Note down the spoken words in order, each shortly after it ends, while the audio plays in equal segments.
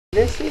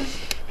This is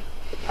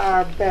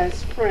our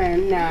best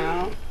friend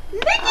now.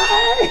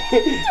 Hi.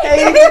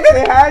 Hey, you can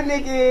say hi,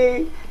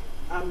 Nikki.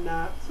 I'm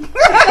not.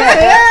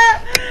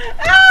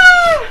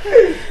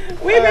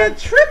 We've been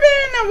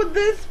tripping with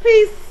this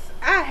piece.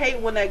 I hate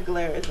when that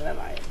glare is in the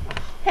light.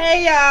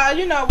 Hey, y'all,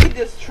 you know, we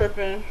just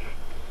tripping.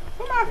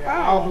 Where's my phone?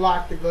 I'll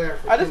block the glare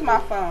for Oh, this is my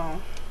Nikki.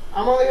 phone.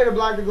 I'm only here to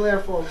block the glare,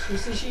 folks. You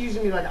see, she's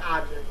using me like an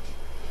object.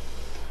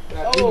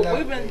 Oh,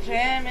 we've been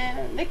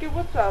jamming. Nikki,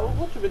 what's up?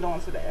 What you been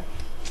doing today?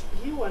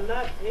 You are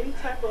not any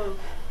type of.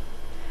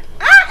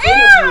 I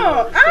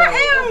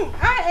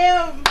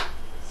am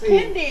See,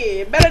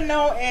 Kendi, better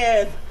known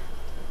as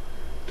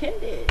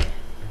Kendi.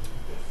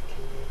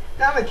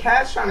 now the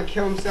cat's trying to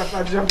kill himself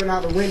by jumping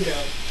out the window.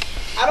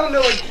 I don't know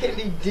what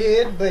Kendi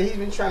did, but he's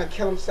been trying to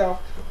kill himself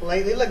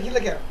lately. Look at him.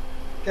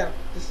 Look at him.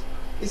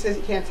 He says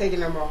he can't take it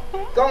no more.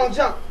 Go on,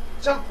 jump.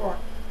 Jump for it.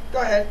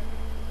 Go ahead.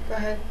 Go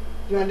ahead.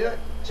 You want to do it?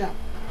 Jump.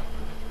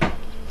 I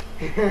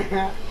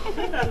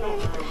think I know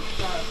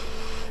scar.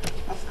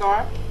 A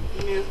scarf?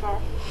 You need a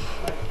scarf?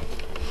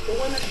 The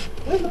one that,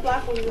 where's the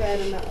black one you had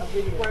in the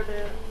video? Right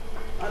there.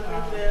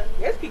 Underneath there.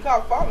 This keep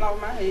called falling off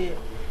my head.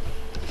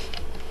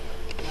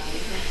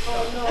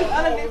 Oh no. It's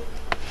underneath.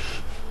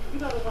 You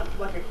know the one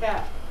like a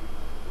cat.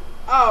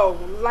 Oh,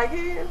 like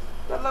his?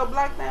 That little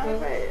black thing on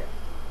his head?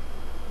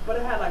 But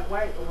it had like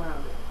white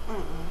around it.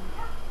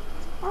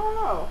 I don't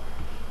know.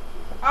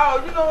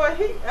 Oh, you know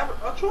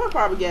what? Troy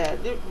probably got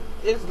it.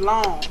 It's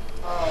long.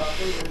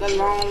 The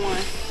long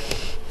one.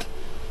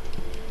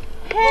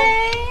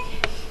 Hey.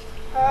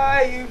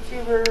 Hi,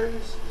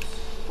 YouTubers.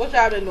 What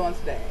y'all been doing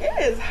today?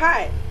 It is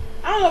hot.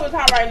 I don't know what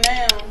time right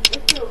now.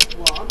 It feels,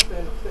 well, I'm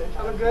saying it's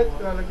I look good?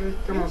 Do I look good?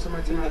 Come on,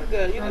 somebody tell You me. look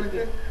good. You Do I look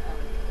good.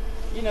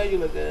 good? You know you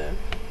look good.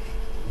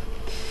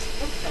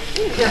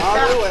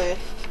 All the way.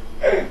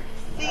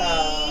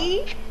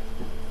 See?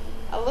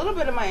 A little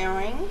bit of my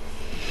earrings.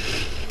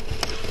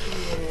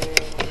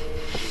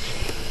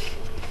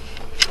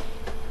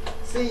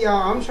 See,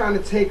 y'all, I'm trying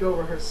to take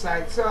over her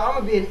site, so I'm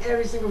gonna be in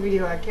every single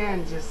video I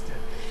can just to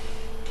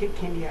kick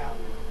Kendi out.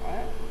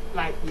 What?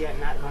 Like, yeah,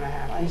 not gonna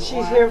happen. Like She's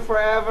what? here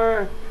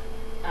forever.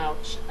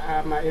 Ouch!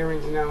 My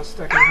earrings are now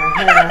stuck in her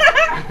hair.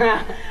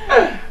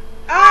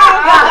 Oh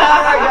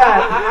my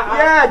God!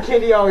 Yeah,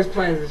 Kendi always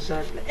plays the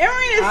shark. The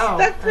earring is Ow.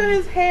 stuck to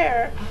his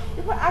hair.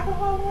 You put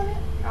alcohol on it?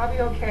 I'll be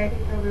okay.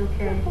 I'll be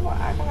okay. Put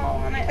alcohol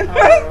on it.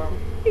 Oh,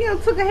 He gonna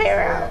took a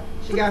hair yeah. out.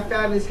 She got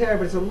fabulous hair,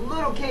 but it's a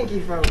little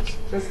kinky, folks.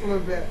 Just a little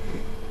bit.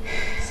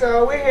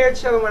 So we're here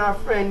chilling with our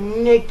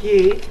friend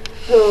Nikki,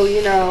 who,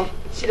 you know,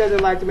 she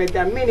doesn't like to make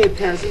that many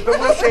appearances, but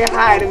we'll say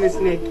hi to Miss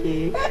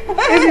Nikki.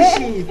 Isn't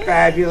she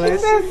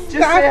fabulous? Just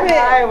Stop say it.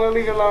 hi and we'll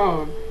leave it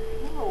alone.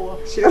 No.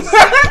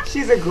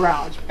 She's a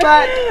grouch,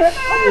 but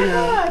you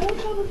know. Don't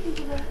tell the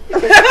people that.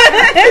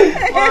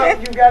 Well,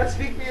 you gotta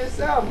speak for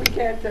yourself. We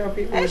can't tell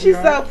people. And what she's you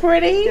so are.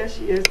 pretty. Yes,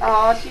 she is.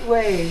 Oh, she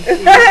waves.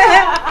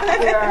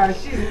 Yeah,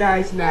 she's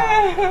nice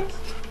now.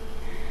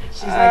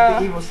 She's like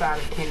the evil side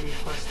of Kendi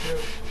plus two.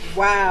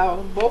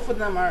 Wow, both of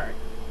them are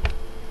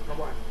Or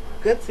what?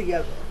 good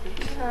together.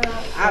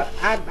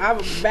 I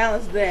would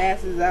balance their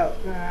asses out.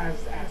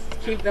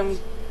 Keep them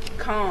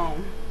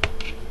calm.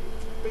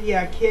 But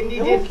yeah, Kendi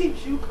And did. what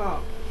keeps you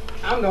calm?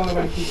 I'm the only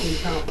one that keeps me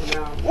calm for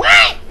now.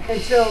 What?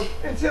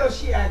 Until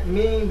she act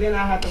mean, then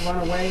I have to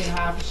run away and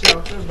hide for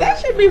shelter. That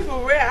should be for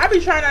real. I be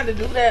trying not to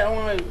do that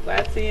on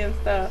Lati and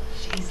stuff.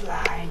 She's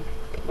lying.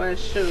 But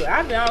shoot,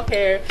 I don't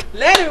care.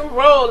 Let it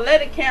roll.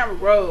 Let the camera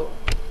roll.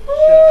 I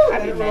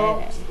Let be it roll.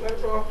 mad. Let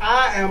it roll.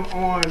 I am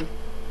on.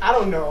 I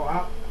don't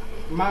know.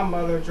 My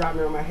mother dropped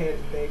me on my head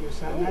today or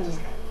something. I just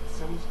got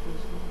so much food.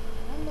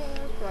 I know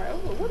that's right.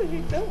 Oh, what are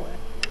you doing?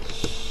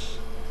 Shh.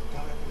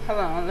 Don't let them know. Hold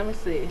on, let me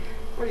see.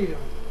 What are you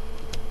doing?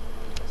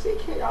 See,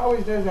 Kate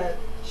always does that.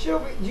 She'll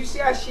be. You see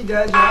how she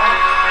does? No, I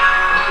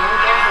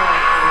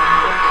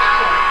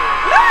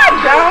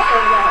don't.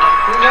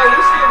 No,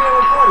 we're still being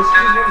recorded. She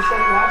just wants to say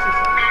watch or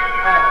something.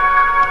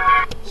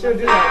 She'll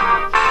do that.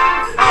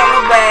 I'm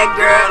a bad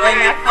girl and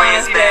my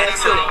friends bad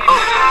too.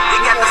 You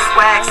got the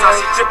swag, so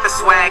she drippin'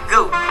 swag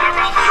goo.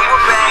 You a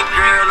bad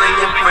girl and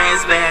your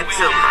friends bad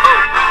too.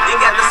 You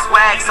got the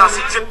swag, so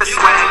she drippin'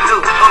 swag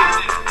goo.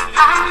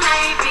 I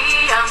may be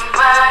young,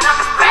 but I'm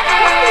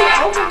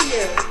ready. Over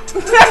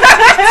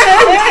here.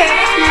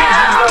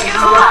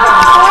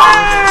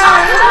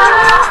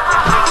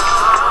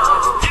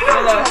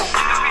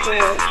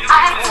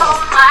 I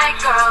told my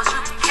girls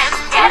you can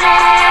get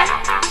it.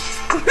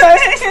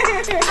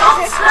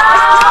 Don't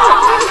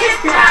slow it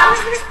down.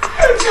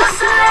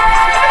 Just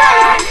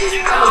let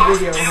it go.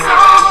 Video. So in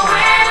love.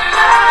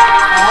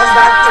 I'm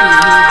back in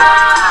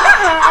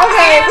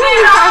Okay, what are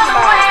you talking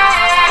about?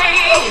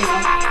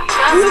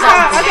 Just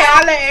Okay,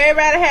 I'll let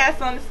everybody have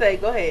something to say.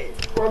 Go ahead.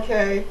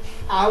 Okay,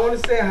 I want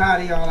to say hi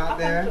to y'all out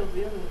there.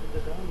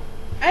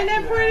 Ain't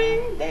that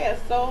pretty? They are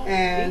so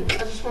And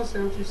sweet. I just want to say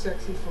I'm too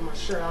sexy for my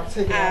shirt. I'll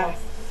take it Ah,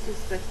 off. too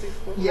sexy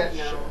for Yeah, my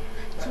no. shirt.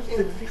 Too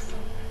sexy for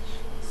my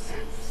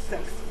shirt.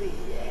 Sexy,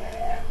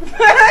 yeah.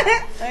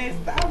 Hey,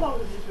 How stop. long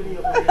is this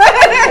video?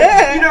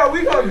 You know,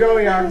 we gonna go,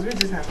 y'all, 'cause we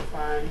just having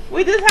fun.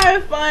 We just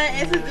having fun.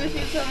 Introduce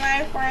you to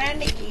my friend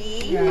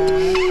Nikki.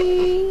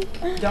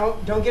 Yeah.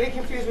 Don't get it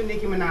confused with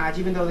Nicki Minaj,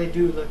 even though they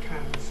do look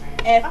kind of the same.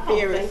 And I don't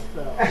Ferris.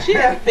 think so. She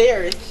the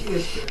Ferris. She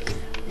is good.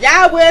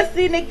 Y'all will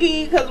see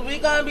Nikki because we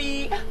gonna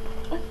be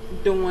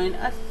doing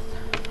us.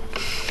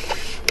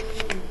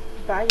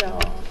 Bye y'all.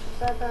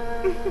 Bye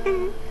bye.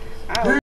 I